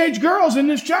of teenage girls in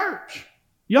this church,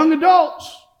 young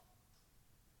adults.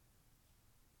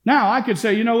 Now, I could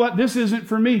say, you know what? This isn't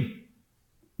for me.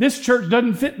 This church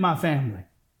doesn't fit my family.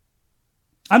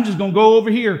 I'm just going to go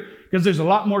over here because there's a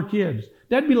lot more kids.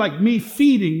 That'd be like me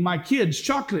feeding my kids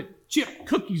chocolate chip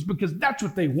cookies because that's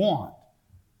what they want.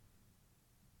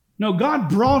 No, God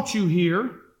brought you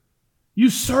here. You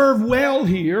serve well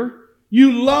here.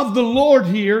 You love the Lord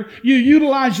here. You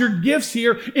utilize your gifts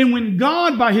here. And when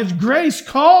God, by His grace,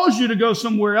 calls you to go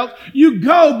somewhere else, you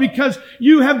go because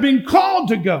you have been called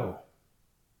to go.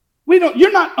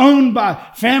 You're not owned by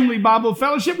Family Bible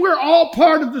Fellowship. We're all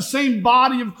part of the same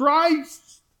body of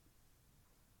Christ.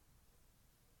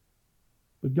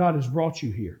 But God has brought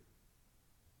you here.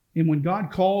 And when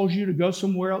God calls you to go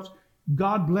somewhere else,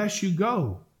 God bless you,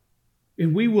 go.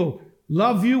 And we will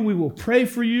love you. We will pray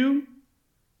for you.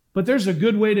 But there's a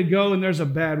good way to go and there's a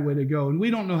bad way to go. And we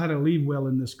don't know how to lead well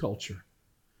in this culture.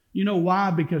 You know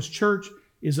why? Because church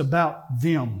is about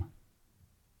them,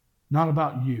 not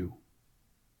about you,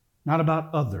 not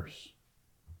about others.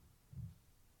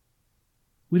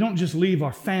 We don't just leave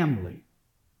our family.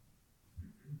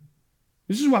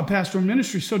 This is why pastoral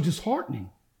ministry is so disheartening.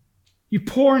 You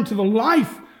pour into the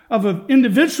life of an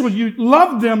individual, you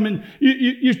love them and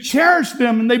you cherish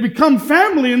them and they become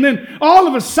family, and then all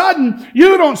of a sudden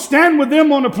you don't stand with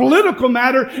them on a political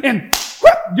matter and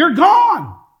whoop, you're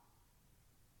gone.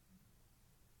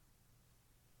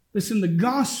 Listen, the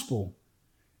gospel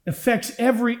affects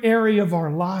every area of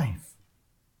our life.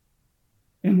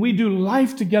 And we do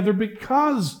life together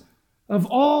because of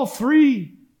all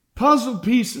 3 puzzle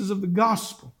pieces of the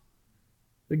gospel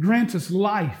that grant us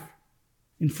life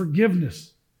and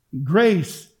forgiveness and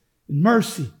grace and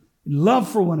mercy and love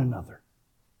for one another.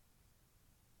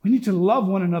 We need to love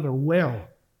one another well.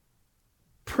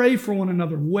 Pray for one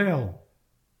another well.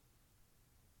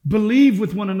 Believe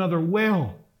with one another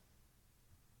well.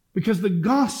 Because the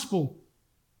gospel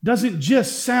doesn't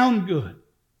just sound good.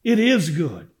 It is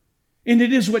good. And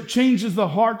it is what changes the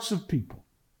hearts of people.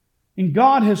 And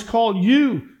God has called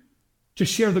you to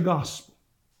share the gospel.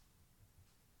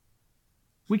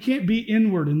 We can't be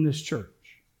inward in this church.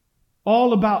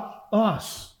 All about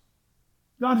us.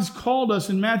 God has called us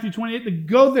in Matthew 28 to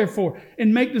go therefore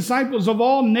and make disciples of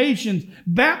all nations,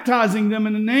 baptizing them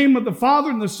in the name of the Father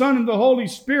and the Son and the Holy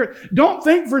Spirit. Don't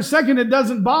think for a second it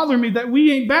doesn't bother me that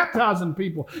we ain't baptizing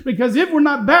people. Because if we're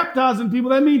not baptizing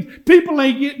people, that means people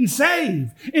ain't getting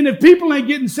saved. And if people ain't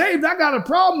getting saved, I got a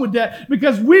problem with that,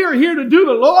 because we are here to do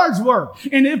the Lord's work.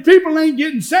 And if people ain't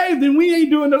getting saved, then we ain't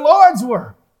doing the Lord's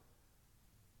work.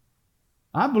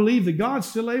 I believe that God's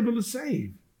still able to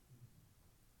save.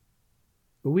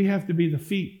 But we have to be the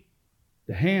feet,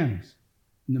 the hands,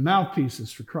 and the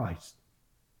mouthpieces for Christ.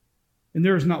 And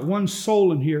there is not one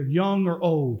soul in here, young or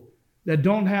old, that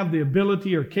don't have the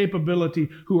ability or capability,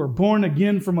 who are born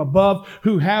again from above,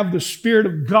 who have the Spirit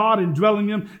of God indwelling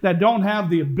them, that don't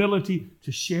have the ability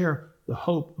to share the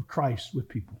hope of Christ with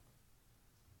people.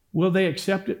 Will they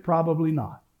accept it? Probably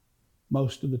not,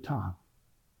 most of the time.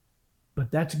 But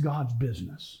that's God's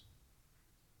business.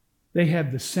 They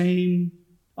have the same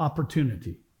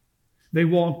opportunity. They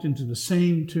walked into the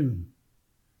same tomb.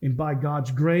 And by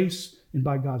God's grace and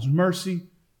by God's mercy,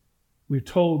 we're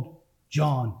told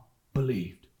John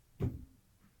believed.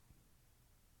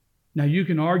 Now you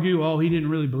can argue, oh, he didn't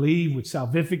really believe with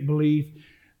salvific belief.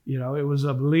 You know, it was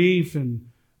a belief, and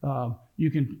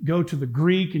you can go to the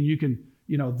Greek and you can,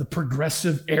 the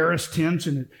progressive aorist tense,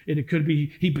 and it could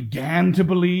be he began to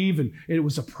believe and it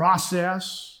was a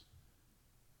process.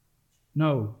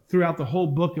 No, throughout the whole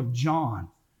book of John,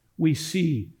 we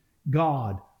see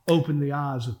God open the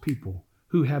eyes of people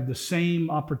who have the same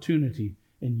opportunity,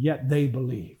 and yet they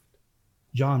believed.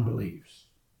 John believes.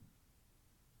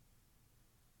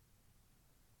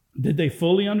 Did they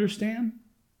fully understand?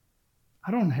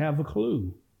 I don't have a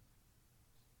clue.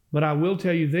 But I will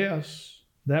tell you this,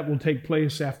 that will take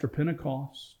place after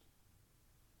Pentecost.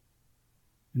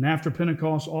 And after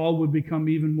Pentecost, all would become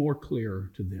even more clear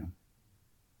to them.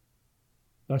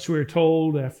 Thus we are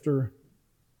told, after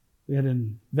they had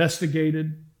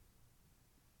investigated,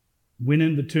 went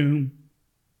in the tomb,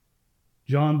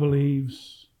 John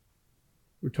believes.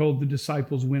 We're told the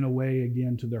disciples went away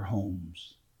again to their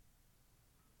homes.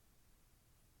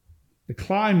 The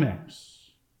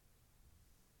climax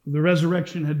of the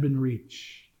resurrection had been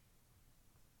reached.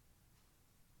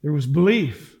 There was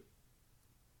belief.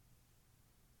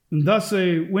 And thus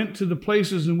they went to the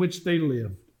places in which they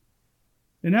lived.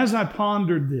 And as I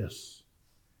pondered this,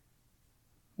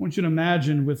 I want you to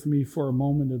imagine with me for a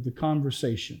moment of the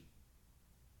conversation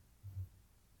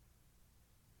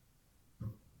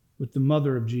with the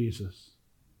mother of Jesus,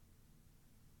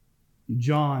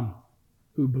 John,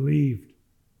 who believed.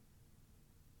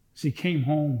 As he came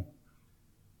home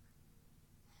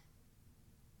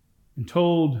and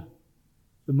told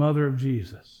the mother of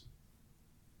Jesus,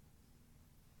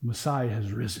 Messiah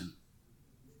has risen.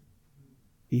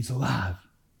 He's alive.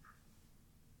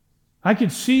 I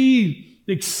could see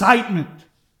the excitement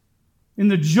and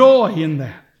the joy in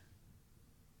that.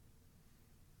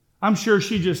 I'm sure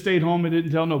she just stayed home and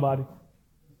didn't tell nobody.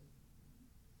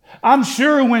 I'm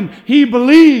sure when he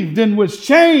believed and was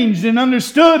changed and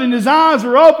understood and his eyes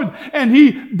were open and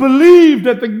he believed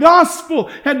that the gospel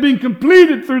had been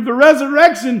completed through the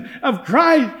resurrection of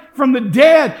Christ from the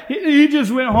dead, he just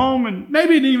went home and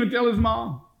maybe didn't even tell his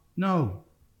mom. No.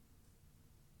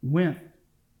 He went.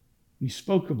 He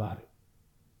spoke about it.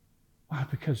 Why?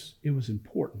 Because it was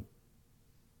important.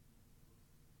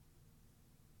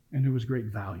 And there was great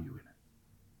value in it.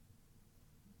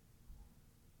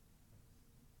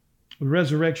 The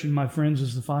resurrection, my friends,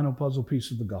 is the final puzzle piece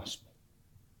of the gospel.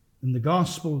 And the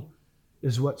gospel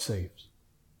is what saves.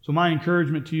 So my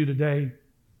encouragement to you today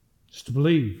is to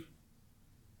believe.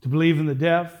 To believe in the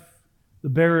death, the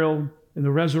burial, and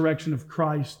the resurrection of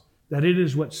Christ, that it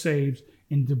is what saves,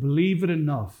 and to believe it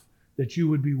enough that you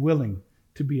would be willing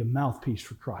to be a mouthpiece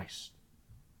for Christ.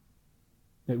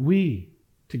 That we,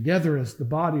 together as the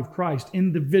body of Christ,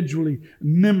 individually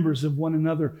members of one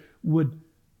another, would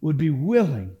be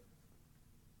willing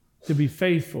to be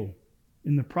faithful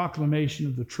in the proclamation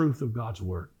of the truth of God's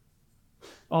Word.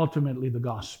 Ultimately, the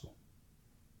gospel.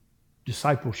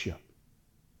 Discipleship.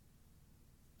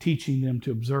 Teaching them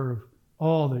to observe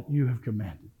all that you have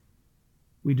commanded.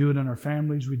 We do it in our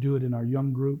families. We do it in our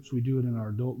young groups. We do it in our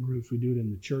adult groups. We do it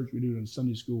in the church. We do it in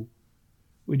Sunday school.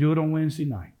 We do it on Wednesday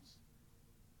nights.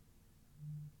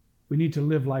 We need to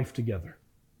live life together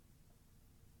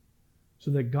so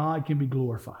that God can be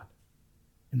glorified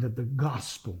and that the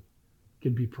gospel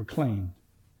can be proclaimed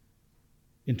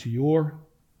into your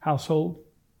household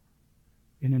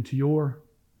and into your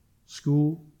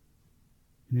school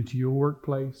and into your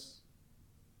workplace,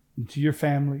 into your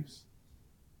families.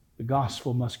 The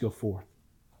gospel must go forth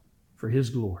for His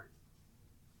glory.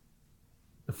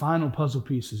 The final puzzle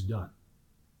piece is done.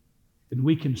 then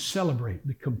we can celebrate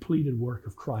the completed work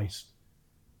of Christ.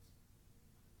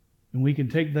 And we can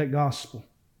take that gospel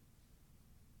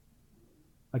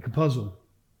like a puzzle,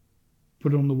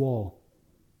 put it on the wall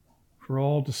for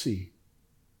all to see.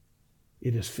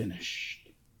 It is finished.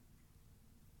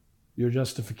 Your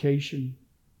justification,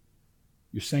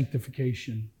 your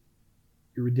sanctification,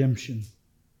 your redemption,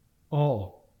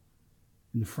 all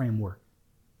in the framework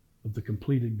of the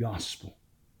completed gospel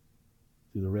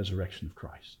through the resurrection of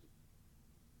Christ.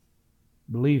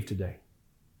 Believe today.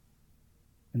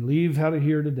 And leave out of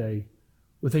here today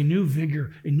with a new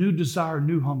vigor, a new desire, a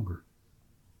new hunger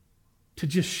to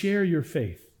just share your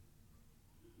faith.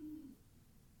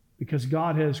 Because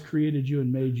God has created you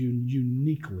and made you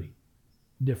uniquely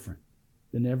different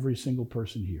than every single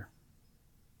person here.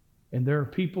 And there are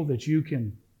people that you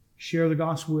can share the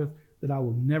gospel with that I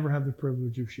will never have the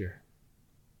privilege of sharing.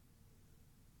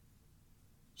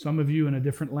 Some of you in a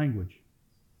different language.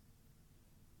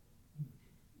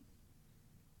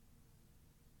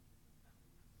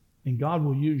 And God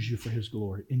will use you for His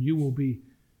glory. And you will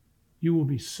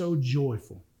be so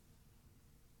joyful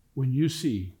when you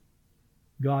see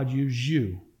God use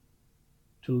you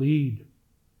to lead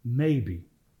maybe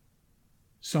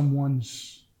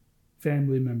someone's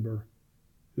family member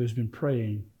who has been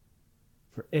praying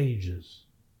for ages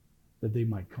that they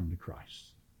might come to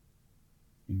Christ.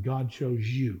 And God chose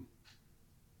you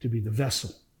to be the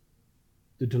vessel,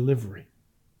 the delivery,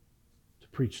 to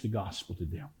preach the gospel to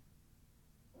them.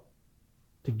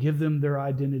 To give them their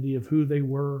identity of who they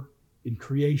were in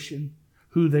creation,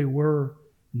 who they were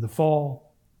in the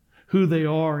fall, who they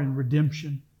are in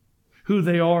redemption, who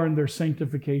they are in their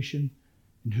sanctification,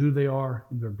 and who they are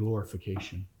in their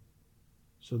glorification,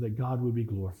 so that God would be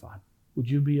glorified. Would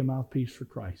you be a mouthpiece for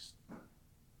Christ?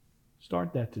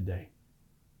 Start that today.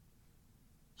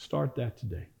 Start that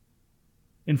today.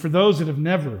 And for those that have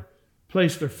never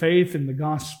placed their faith in the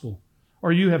gospel,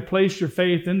 or you have placed your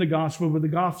faith in the gospel, but the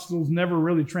gospel's never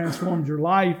really transformed your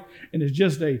life, and it's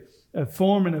just a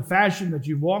form and a fashion that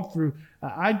you've walked through,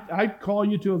 I'd call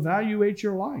you to evaluate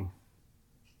your life,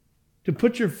 to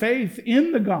put your faith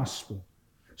in the gospel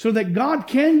so that God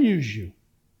can use you.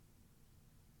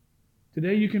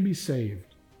 Today you can be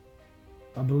saved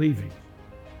by believing.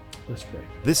 Let's pray.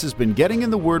 This has been Getting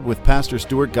in the Word with Pastor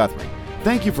Stuart Guthrie.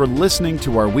 Thank you for listening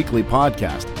to our weekly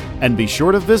podcast. And be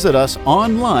sure to visit us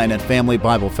online at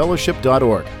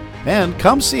FamilyBibleFellowship.org. And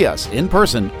come see us in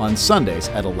person on Sundays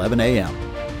at 11 a.m.